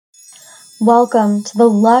Welcome to the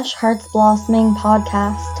Lush Hearts Blossoming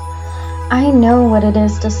podcast. I know what it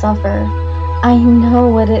is to suffer. I know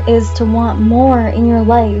what it is to want more in your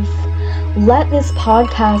life. Let this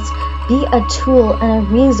podcast be a tool and a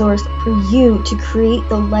resource for you to create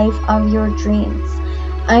the life of your dreams.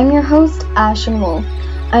 I'm your host, Ashen Wolf.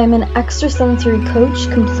 I am an extrasensory coach,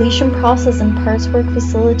 completion process and parts work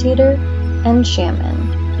facilitator, and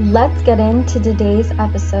shaman. Let's get into today's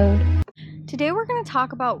episode. Today we're going to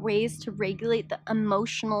talk about ways to regulate the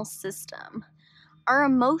emotional system. Our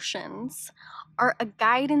emotions are a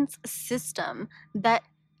guidance system that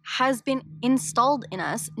has been installed in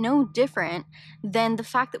us, no different than the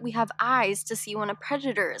fact that we have eyes to see when a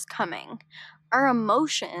predator is coming. Our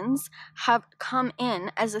emotions have come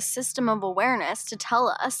in as a system of awareness to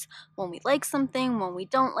tell us when we like something, when we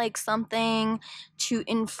don't like something, to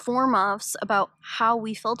inform us about how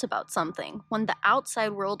we felt about something. When the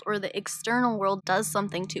outside world or the external world does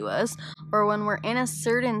something to us, or when we're in a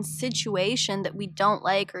certain situation that we don't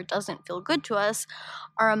like or doesn't feel good to us,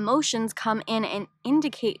 our emotions come in and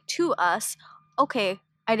indicate to us, okay,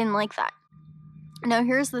 I didn't like that. Now,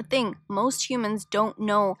 here's the thing. Most humans don't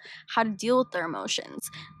know how to deal with their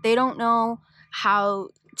emotions. They don't know how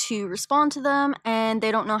to respond to them, and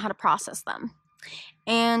they don't know how to process them.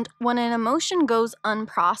 And when an emotion goes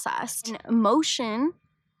unprocessed, an emotion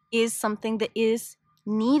is something that is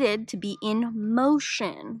needed to be in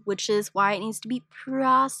motion, which is why it needs to be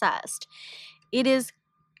processed. It is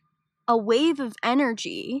a wave of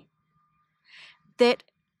energy that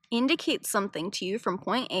indicates something to you from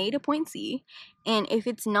point A to point Z, and if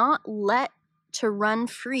it's not let to run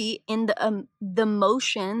free in the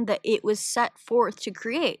motion that it was set forth to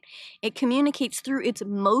create, it communicates through its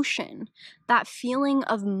motion. That feeling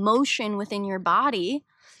of motion within your body,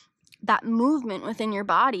 that movement within your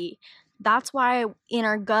body, that's why in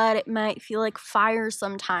our gut it might feel like fire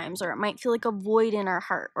sometimes, or it might feel like a void in our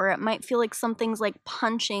heart, or it might feel like something's like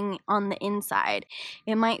punching on the inside.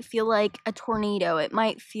 It might feel like a tornado. It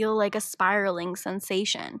might feel like a spiraling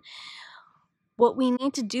sensation. What we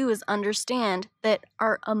need to do is understand that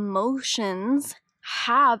our emotions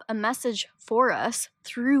have a message for us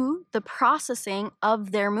through the processing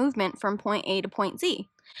of their movement from point A to point Z.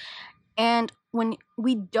 And when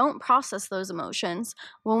we don't process those emotions,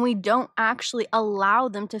 when we don't actually allow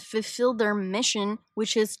them to fulfill their mission,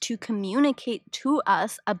 which is to communicate to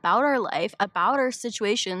us about our life, about our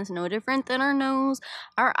situations, no different than our nose,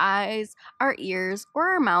 our eyes, our ears, or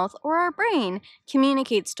our mouth, or our brain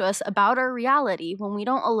communicates to us about our reality, when we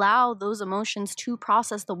don't allow those emotions to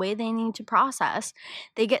process the way they need to process,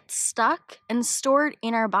 they get stuck and stored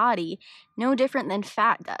in our body, no different than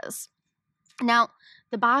fat does. Now,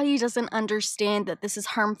 the body doesn't understand that this is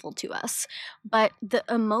harmful to us, but the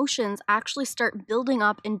emotions actually start building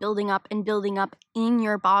up and building up and building up in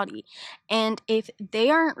your body. And if they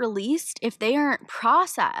aren't released, if they aren't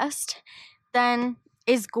processed, then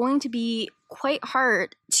it's going to be quite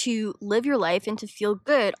hard to live your life and to feel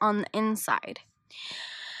good on the inside.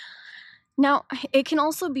 Now, it can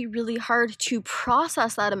also be really hard to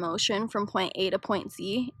process that emotion from point A to point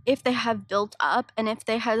Z if they have built up and if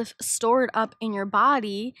they have stored up in your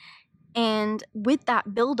body. And with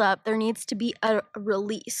that buildup, there needs to be a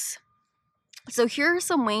release. So here are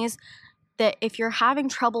some ways that if you're having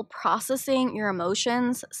trouble processing your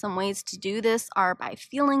emotions, some ways to do this are by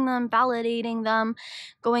feeling them, validating them,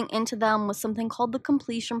 going into them with something called the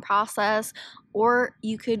completion process, or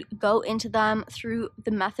you could go into them through the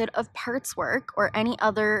method of parts work or any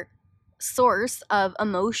other source of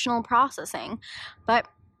emotional processing. But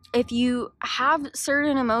if you have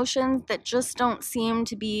certain emotions that just don't seem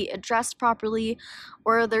to be addressed properly,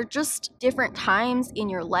 or they're just different times in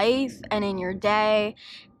your life and in your day,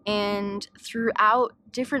 and throughout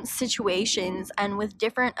different situations and with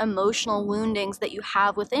different emotional woundings that you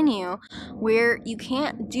have within you, where you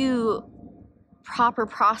can't do proper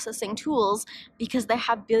processing tools because they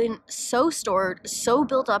have been so stored, so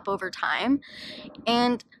built up over time,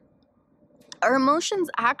 and our emotions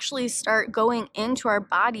actually start going into our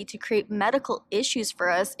body to create medical issues for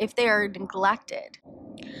us if they are neglected.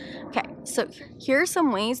 Okay, so here are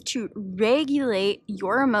some ways to regulate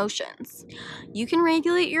your emotions. You can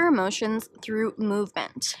regulate your emotions through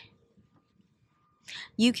movement.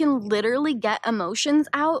 You can literally get emotions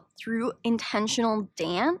out through intentional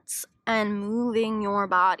dance and moving your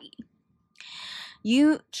body.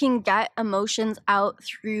 You can get emotions out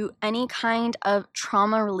through any kind of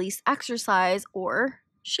trauma release exercise or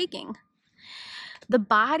shaking. The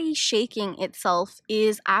body shaking itself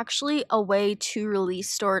is actually a way to release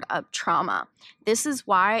stored up trauma. This is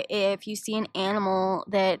why if you see an animal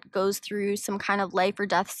that goes through some kind of life or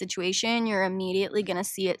death situation, you're immediately going to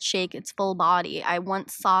see it shake its full body. I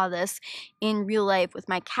once saw this in real life with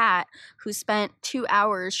my cat, who spent 2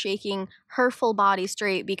 hours shaking her full body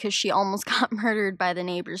straight because she almost got murdered by the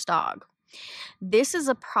neighbor's dog. This is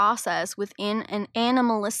a process within an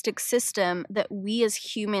animalistic system that we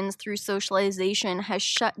as humans through socialization has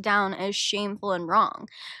shut down as shameful and wrong.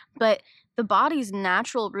 But the body's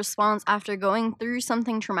natural response after going through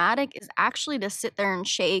something traumatic is actually to sit there and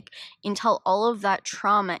shake until all of that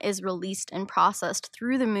trauma is released and processed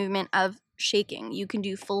through the movement of shaking. You can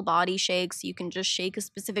do full body shakes, you can just shake a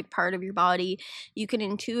specific part of your body, you can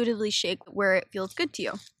intuitively shake where it feels good to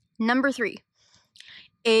you. Number 3,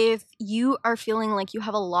 if you are feeling like you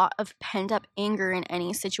have a lot of pent up anger in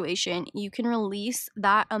any situation, you can release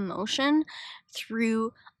that emotion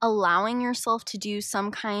through allowing yourself to do some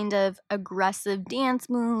kind of aggressive dance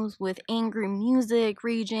moves with angry music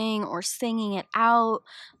raging or singing it out,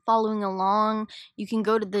 following along. You can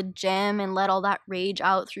go to the gym and let all that rage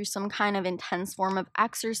out through some kind of intense form of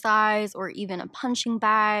exercise or even a punching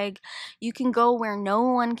bag. You can go where no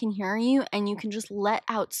one can hear you and you can just let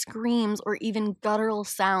out screams or even guttural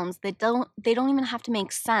sounds that don't even have to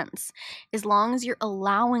make sense, as long as you're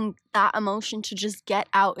allowing that emotion to just get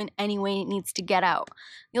out in any way it needs to get out.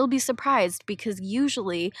 You'll be surprised because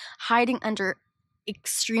usually hiding under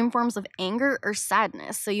extreme forms of anger or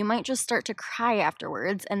sadness, so you might just start to cry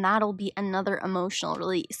afterwards, and that'll be another emotional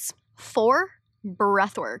release. 4,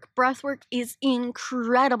 breathwork. Breathwork is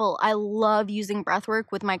incredible. I love using breathwork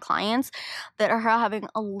with my clients that are having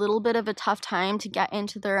a little bit of a tough time to get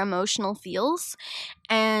into their emotional feels.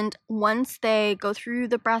 And once they go through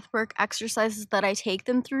the breathwork exercises that I take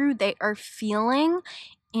them through, they are feeling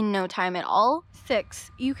in no time at all. 6,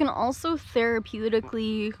 you can also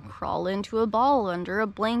therapeutically crawl into a ball under a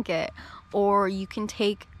blanket, or you can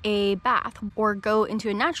take a bath or go into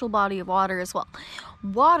a natural body of water as well.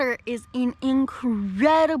 Water is an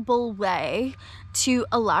incredible way to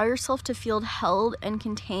allow yourself to feel held and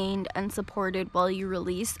contained and supported while you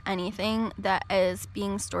release anything that is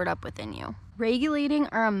being stored up within you. Regulating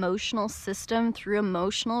our emotional system through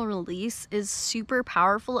emotional release is super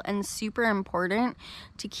powerful and super important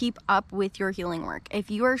to keep up with your healing work.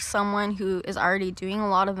 If you are someone who is already doing a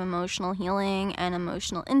lot of emotional healing and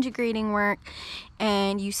emotional integrating work,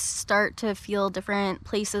 and you start to feel different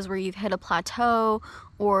places where you've hit a plateau,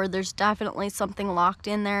 or there's definitely something locked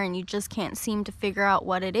in there and you just can't seem to figure out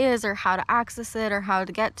what it is or how to access it or how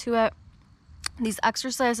to get to it, these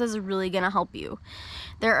exercises are really going to help you.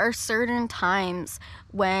 There are certain times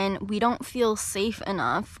when we don't feel safe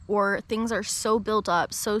enough, or things are so built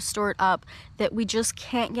up, so stored up, that we just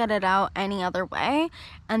can't get it out any other way.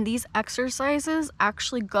 And these exercises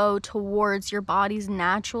actually go towards your body's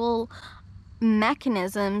natural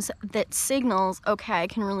mechanisms that signals, okay, I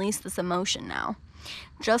can release this emotion now.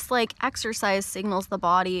 Just like exercise signals the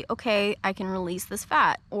body, okay, I can release this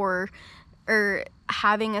fat, or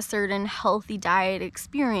having a certain healthy diet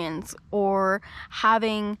experience, or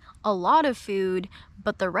having a lot of food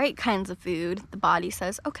but the right kinds of food, the body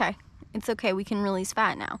says, okay, it's okay, we can release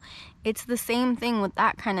fat now. It's the same thing with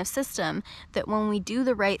that kind of system, that when we do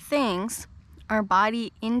the right things, our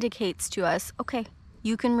body indicates to us, okay,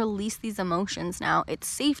 you can release these emotions now. It's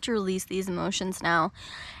safe to release these emotions now,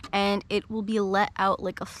 and it will be let out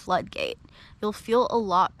like a floodgate. You'll feel a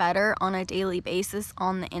lot better on a daily basis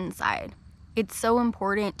on the inside. It's so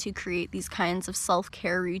important to create these kinds of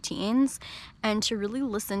self-care routines and to really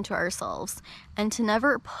listen to ourselves and to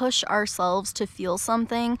never push ourselves to feel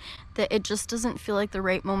something that it just doesn't feel like the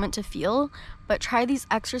right moment to feel, but try these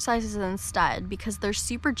exercises instead, because they're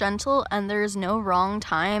super gentle and there's no wrong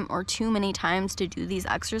time or too many times to do these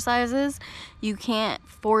exercises. You can't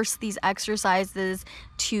force these exercises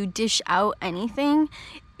to dish out anything.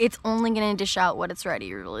 It's only going to dish out what it's ready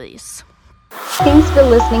to release. Thanks for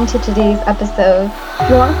listening to today's episode. If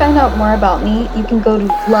you want to find out more about me, you can go to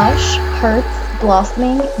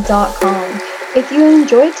lushheartsblossoming.com. If you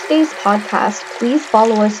enjoyed today's podcast, please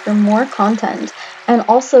follow us for more content. And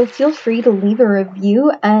also feel free to leave a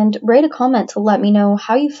review and write a comment to let me know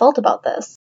how you felt about this.